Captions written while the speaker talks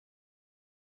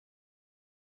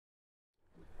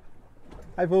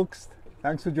Hi folks,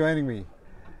 thanks for joining me.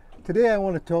 Today I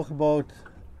want to talk about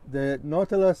the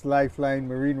Nautilus Lifeline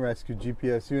Marine Rescue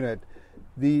GPS unit,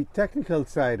 the technical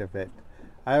side of it.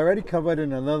 I already covered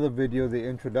in another video the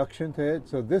introduction to it,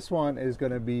 so this one is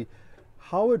going to be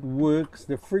how it works,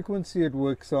 the frequency it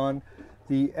works on,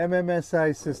 the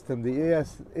MMSI system, the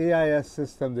AIS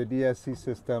system, the DSC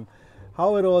system,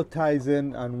 how it all ties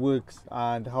in and works,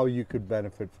 and how you could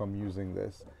benefit from using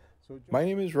this. My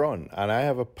name is Ron, and I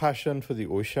have a passion for the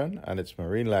ocean and its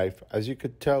marine life, as you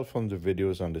could tell from the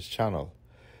videos on this channel.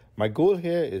 My goal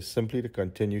here is simply to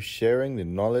continue sharing the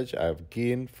knowledge I have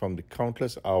gained from the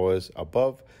countless hours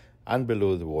above and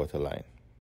below the waterline.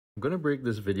 I'm going to break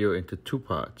this video into two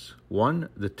parts. One,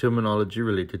 the terminology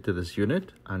related to this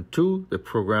unit, and two, the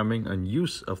programming and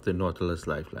use of the Nautilus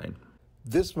Lifeline.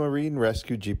 This marine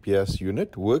rescue GPS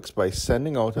unit works by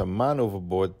sending out a man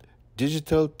overboard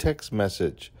digital text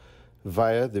message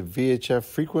via the VHF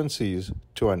frequencies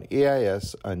to an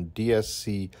AIS and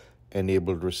DSC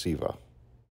enabled receiver.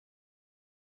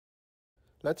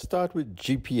 Let's start with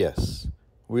GPS.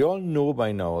 We all know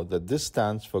by now that this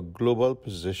stands for Global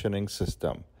Positioning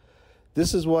System.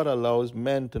 This is what allows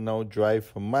men to now drive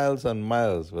for miles and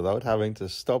miles without having to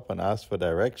stop and ask for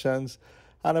directions,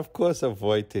 and of course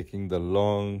avoid taking the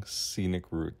long scenic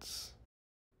routes.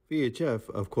 VHF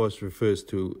of course refers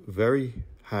to very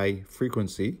high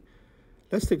frequency.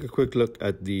 Let's take a quick look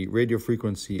at the radio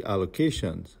frequency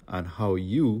allocations and how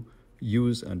you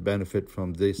use and benefit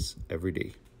from this every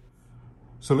day.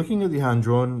 So looking at the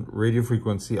hand-drawn radio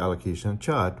frequency allocation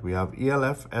chart, we have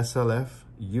ELF, SLF,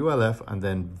 ULF, and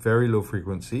then very low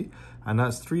frequency, and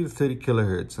that's 3 to 30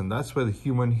 kilohertz, and that's where the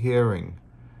human hearing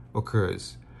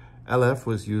occurs. LF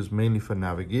was used mainly for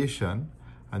navigation,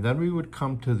 and then we would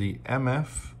come to the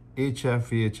MF, HF,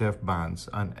 VHF bands,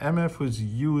 and MF was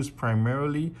used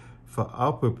primarily for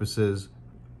our purposes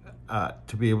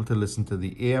to be able to listen to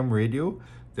the AM radio.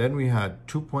 Then we had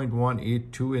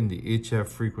 2.182 in the HF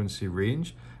frequency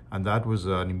range, and that was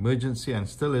an emergency and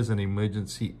still is an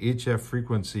emergency HF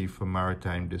frequency for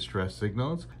maritime distress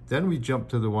signals. Then we jumped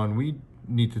to the one we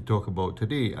need to talk about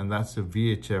today, and that's the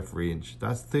VHF range.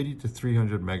 That's 30 to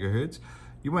 300 megahertz.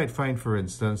 You might find, for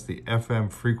instance, the FM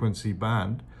frequency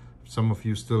band. Some of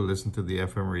you still listen to the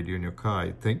FM radio in your car,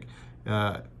 I think.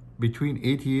 Between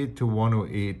 88 to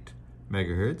 108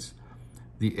 megahertz.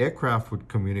 The aircraft would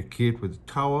communicate with the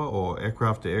tower or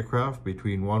aircraft to aircraft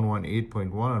between 118.1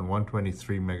 and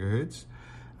 123 megahertz.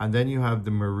 And then you have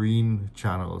the marine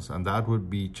channels, and that would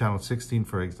be channel 16,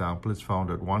 for example, is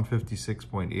found at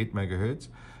 156.8 megahertz.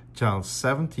 Channel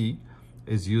 70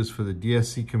 is used for the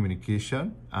DSC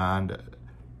communication, and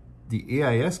the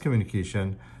AIS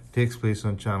communication takes place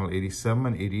on channel 87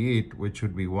 and 88, which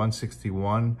would be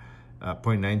 161.975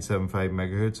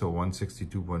 megahertz or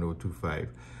 162.025.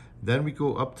 Then we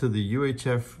go up to the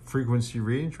UHF frequency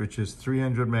range, which is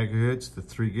 300 megahertz to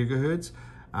 3 gigahertz,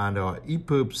 and our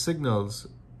EPIRB signals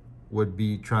would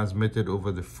be transmitted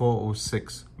over the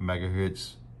 406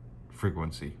 megahertz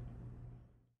frequency.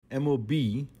 MOB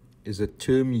is a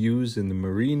term used in the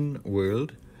marine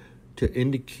world to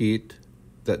indicate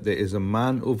that there is a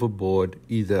man overboard,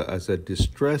 either as a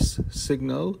distress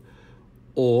signal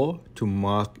or to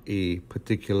mark a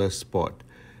particular spot.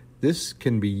 This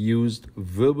can be used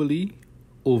verbally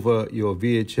over your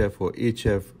VHF or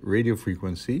HF radio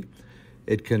frequency.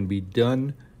 It can be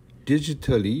done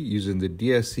digitally using the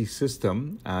DSC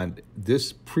system, and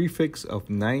this prefix of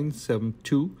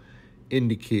 972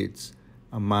 indicates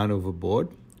a man overboard.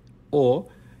 Or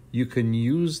you can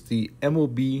use the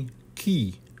MOB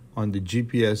key on the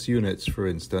GPS units, for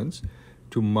instance,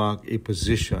 to mark a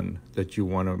position that you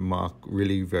want to mark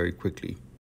really very quickly.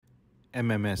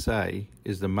 MMSI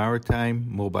is the Maritime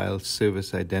Mobile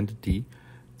Service Identity.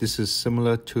 This is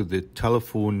similar to the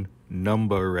telephone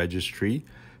number registry,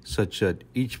 such that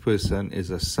each person is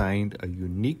assigned a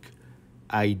unique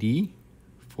ID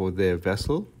for their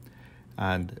vessel,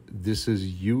 and this is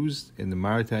used in the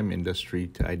maritime industry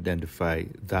to identify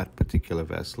that particular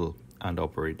vessel and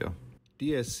operator.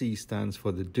 DSC stands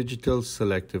for the Digital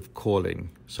Selective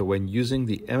Calling. So when using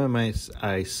the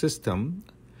MMSI system,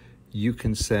 you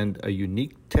can send a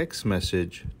unique text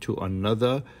message to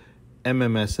another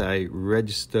MMSI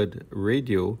registered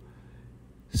radio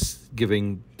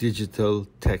giving digital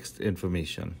text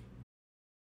information.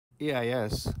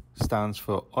 AIS stands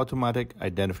for Automatic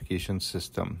Identification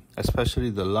System, especially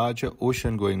the larger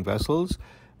ocean-going vessels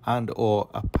and or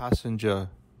a passenger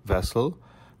vessel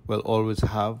will always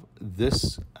have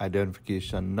this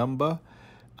identification number,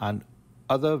 and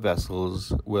other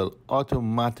vessels will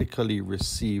automatically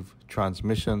receive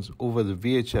transmissions over the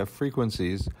VHF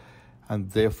frequencies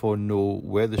and therefore know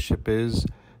where the ship is,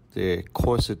 the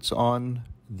course it's on,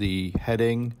 the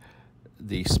heading,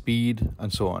 the speed,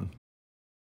 and so on.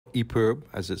 EPIRB,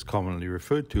 as it's commonly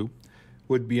referred to,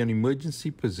 would be an emergency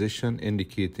position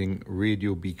indicating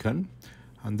radio beacon,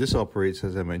 and this operates,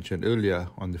 as I mentioned earlier,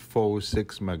 on the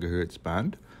 406 MHz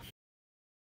band.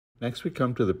 Next, we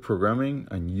come to the programming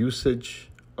and usage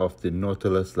of the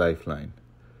Nautilus Lifeline.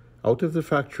 Out of the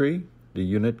factory, the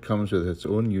unit comes with its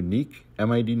own unique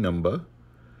MID number.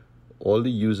 All the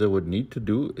user would need to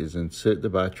do is insert the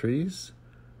batteries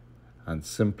and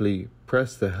simply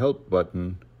press the help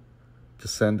button to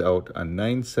send out a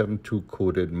 972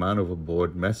 coded man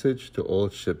overboard message to all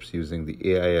ships using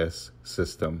the AIS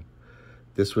system.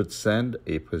 This would send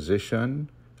a position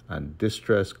and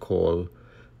distress call.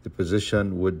 The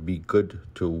position would be good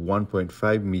to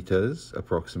 1.5 meters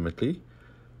approximately,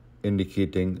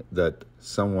 indicating that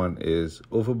someone is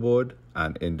overboard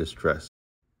and in distress.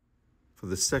 For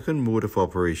the second mode of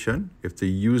operation, if the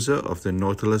user of the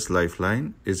Nautilus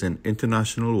Lifeline is in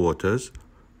international waters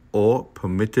or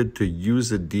permitted to use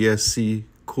the DSC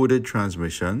coded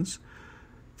transmissions,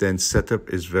 then setup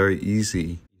is very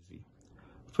easy.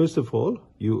 First of all,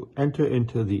 you enter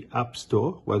into the App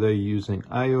Store, whether you're using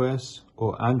iOS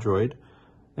or Android.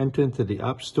 Enter into the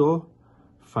App Store,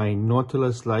 find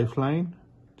Nautilus Lifeline,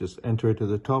 just enter it to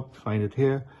the top, find it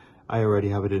here. I already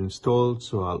have it installed,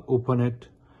 so I'll open it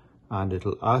and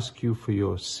it'll ask you for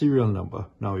your serial number.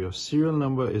 Now your serial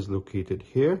number is located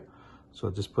here, so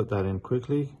I'll just put that in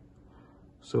quickly.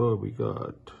 So we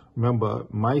got, remember,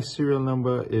 my serial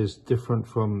number is different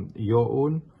from your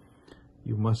own.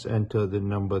 You must enter the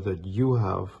number that you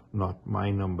have, not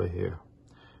my number here.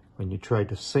 When you try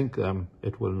to sync them,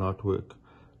 it will not work.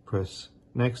 Press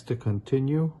next to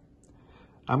continue.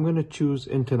 I'm going to choose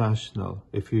international.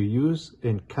 If you use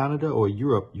in Canada or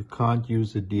Europe, you can't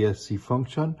use the DSC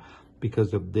function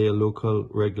because of their local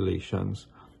regulations.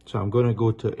 So I'm going to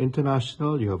go to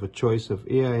international. You have a choice of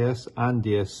AIS and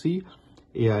DSC,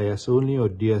 AIS only or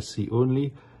DSC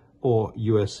only, or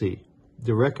USA.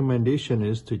 The recommendation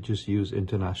is to just use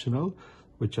international,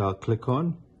 which I'll click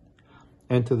on.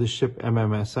 Enter the ship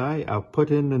MMSI. I'll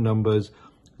put in the numbers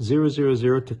 000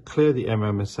 to clear the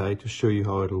MMSI to show you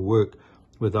how it'll work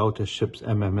without a ship's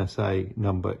MMSI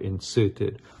number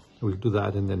inserted. We'll do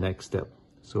that in the next step.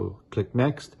 So click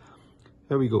next.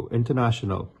 There we go,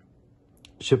 international.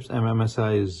 Ship's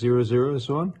MMSI is 00 and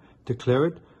so on. Declare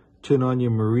it. Turn on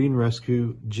your marine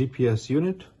rescue GPS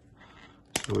unit.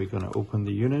 So we're going to open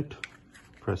the unit.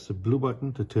 Press the blue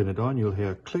button to turn it on. You'll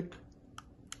hear click,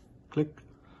 click,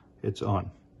 it's on.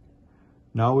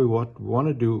 Now what we want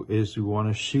to do is we want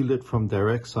to shield it from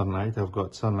direct sunlight. I've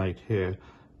got sunlight here,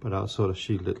 but I'll sort of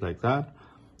shield it like that.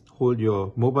 Hold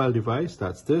your mobile device,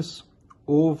 that's this,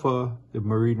 over the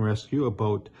marine rescue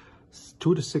about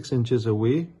 2 to 6 inches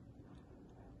away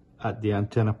at the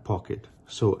antenna pocket.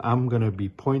 So I'm going to be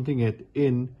pointing it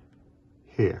in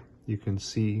here. You can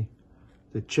see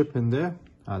the chip in there.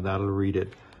 That'll read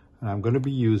it. And I'm going to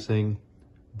be using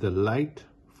the light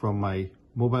from my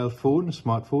mobile phone,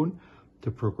 smartphone,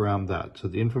 to program that. So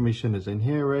the information is in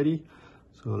here already.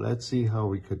 So let's see how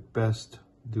we could best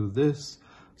do this.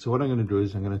 So what I'm going to do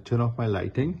is I'm going to turn off my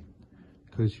lighting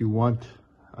because you want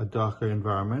a darker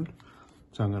environment.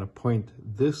 So I'm going to point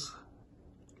this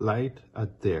light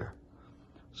at there.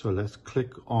 So let's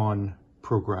click on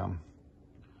program.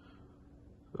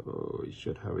 So we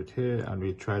should have it here, and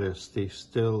we try to stay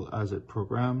still as it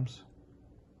programs.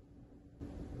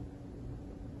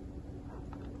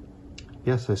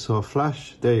 Yes, I saw a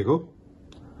flash. There you go.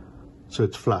 So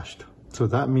it's flashed. So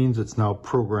that means it's now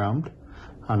programmed,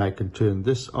 and I can turn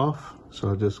this off. So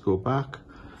I'll just go back,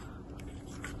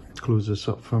 close this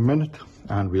up for a minute,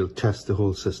 and we'll test the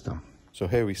whole system. So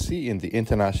here we see in the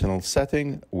international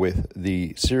setting with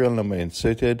the serial number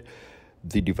inserted,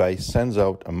 the device sends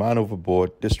out a man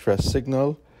overboard distress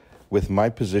signal with my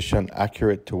position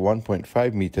accurate to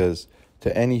 1.5 meters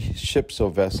to any ships or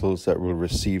vessels that will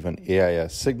receive an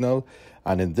AIS signal.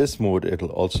 And in this mode, it'll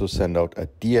also send out a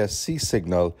DSC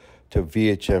signal to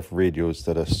VHF radios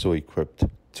that are so equipped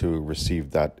to receive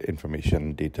that information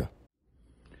and data.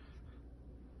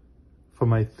 For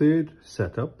my third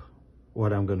setup,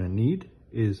 what I'm going to need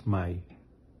is my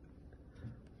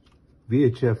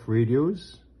VHF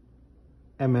radios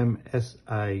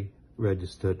MMSI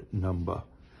registered number.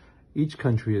 Each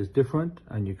country is different,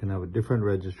 and you can have a different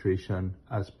registration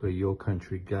as per your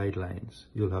country guidelines.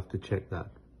 You'll have to check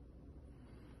that.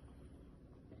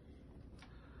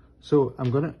 So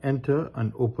I'm going to enter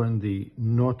and open the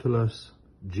Nautilus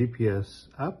GPS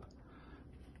app.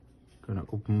 I'm going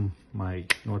to open my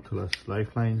Nautilus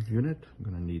Lifeline unit. I'm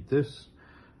going to need this.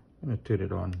 I'm going to turn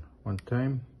it on one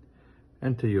time.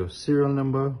 Enter your serial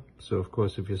number. So of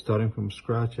course, if you're starting from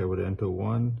scratch, I would enter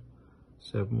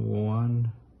 171987257.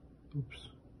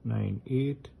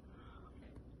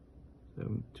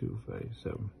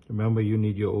 Remember, you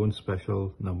need your own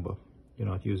special number. You're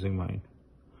not using mine.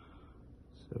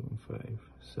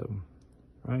 757.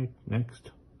 Right,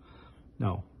 next.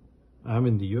 Now, I'm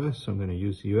in the US, so I'm going to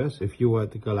use the US. If you were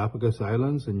at the Galapagos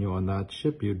Islands and you're on that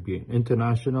ship, you'd be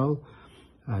international,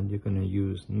 and you're going to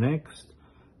use next.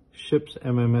 Ship's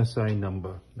MMSI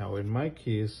number. Now in my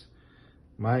case,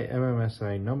 my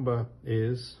MMSI number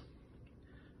is,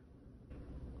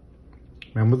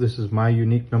 remember this is my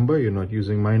unique number, you're not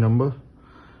using my number.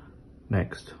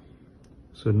 Next.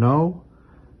 So now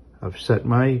I've set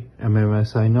my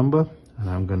MMSI number, and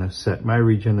I'm going to set my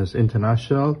region as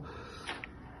international.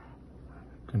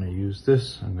 I'm going to use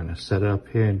this, I'm going to set it up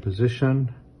here in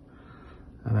position,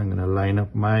 and I'm going to line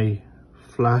up my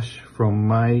flash from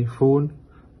my phone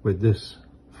with this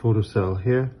photocell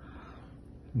here.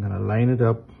 I'm going to line it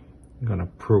up, I'm going to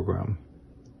program.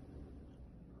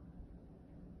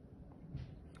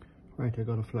 Right, I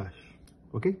got a flash.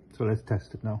 Okay, so let's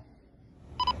test it now.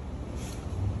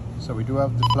 So we do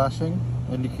have the flashing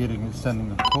indicating it's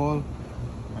sending a call,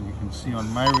 and you can see on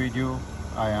my radio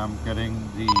I am getting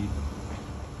the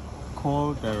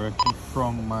call directly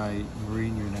from my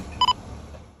marine unit.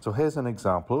 So here's an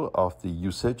example of the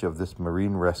usage of this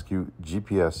marine rescue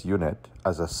GPS unit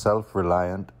as a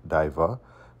self-reliant diver,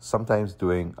 sometimes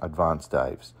doing advanced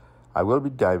dives. I will be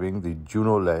diving the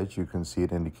Juno ledge. You can see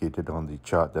it indicated on the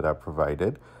chart that I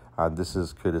provided, and this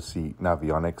is courtesy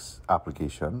Navionics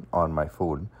application on my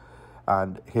phone.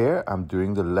 And here I'm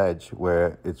doing the ledge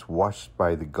where it's washed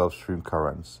by the Gulf Stream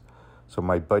currents. So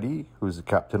my buddy, who's the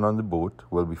captain on the boat,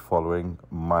 will be following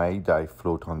my dive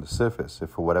float on the surface.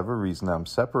 If for whatever reason I'm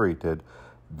separated,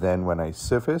 then when I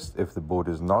surface, if the boat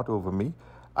is not over me,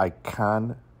 I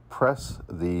can press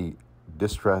the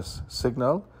distress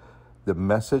signal. The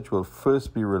message will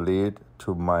first be relayed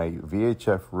to my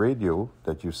VHF radio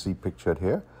that you see pictured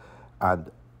here,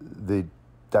 and the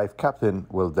dive captain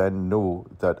will then know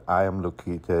that I am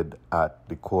located at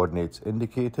the coordinates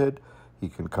indicated. He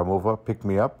can come over, pick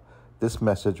me up. This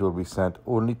message will be sent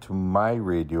only to my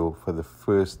radio for the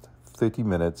first 30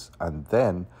 minutes, and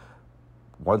then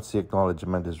once the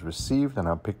acknowledgement is received and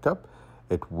I'm picked up,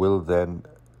 it will then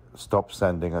stop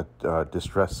sending a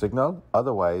distress signal.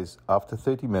 Otherwise, after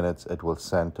 30 minutes, it will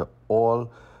send to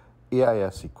all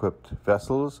AIS-equipped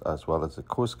vessels as well as the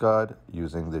Coast Guard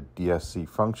using the DSC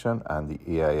function and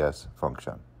the AIS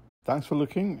function. Thanks for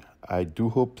looking. I do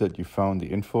hope that you found the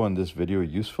info in this video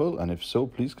useful, and if so,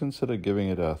 please consider giving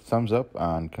it a thumbs up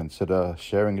and consider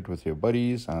sharing it with your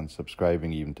buddies and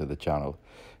subscribing even to the channel.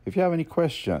 If you have any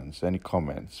questions, any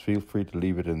comments, feel free to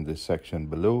leave it in this section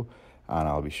below, and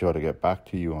I'll be sure to get back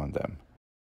to you on them.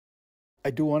 I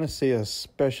do want to say a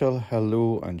special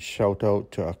hello and shout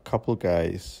out to a couple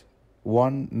guys.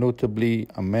 One notably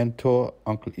a mentor,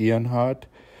 Uncle Ian Hart,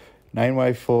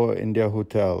 9Y4 India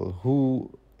Hotel,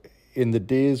 who in the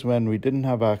days when we didn't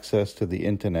have access to the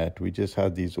internet, we just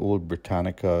had these old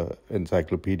Britannica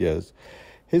encyclopedias.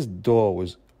 His door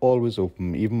was always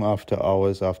open, even after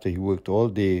hours, after he worked all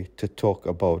day, to talk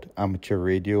about amateur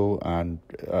radio and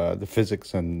the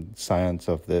physics and science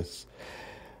of this.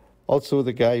 Also,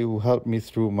 the guy who helped me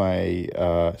through my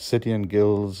City and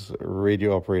Guilds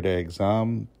radio operator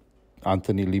exam,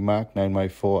 Anthony Limac,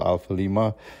 9Y4 Alpha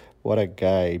Lima. What a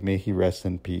guy. May he rest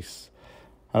in peace.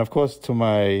 And of course, to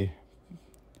my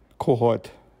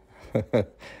cohort,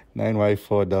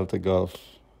 9Y4 Delta Golf.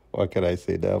 What can I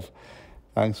say, Dev?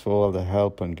 Thanks for all the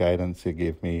help and guidance you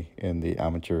gave me in the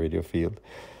amateur radio field.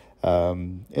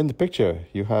 In the picture,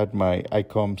 you had my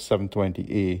ICOM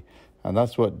 720A, and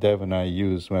that's what Dev and I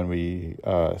use when we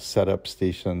set up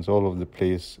stations all over the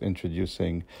place,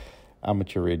 introducing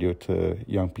amateur radio to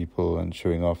young people and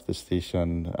showing off the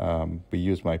station. We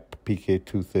use my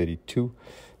PK232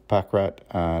 Packrat,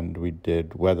 and we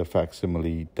did weather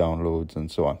facsimile downloads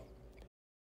and so on.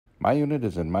 My unit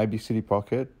is in my BCD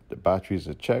pocket, the batteries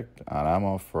are checked, and I'm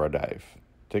off for a dive.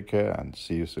 Take care and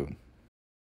see you soon.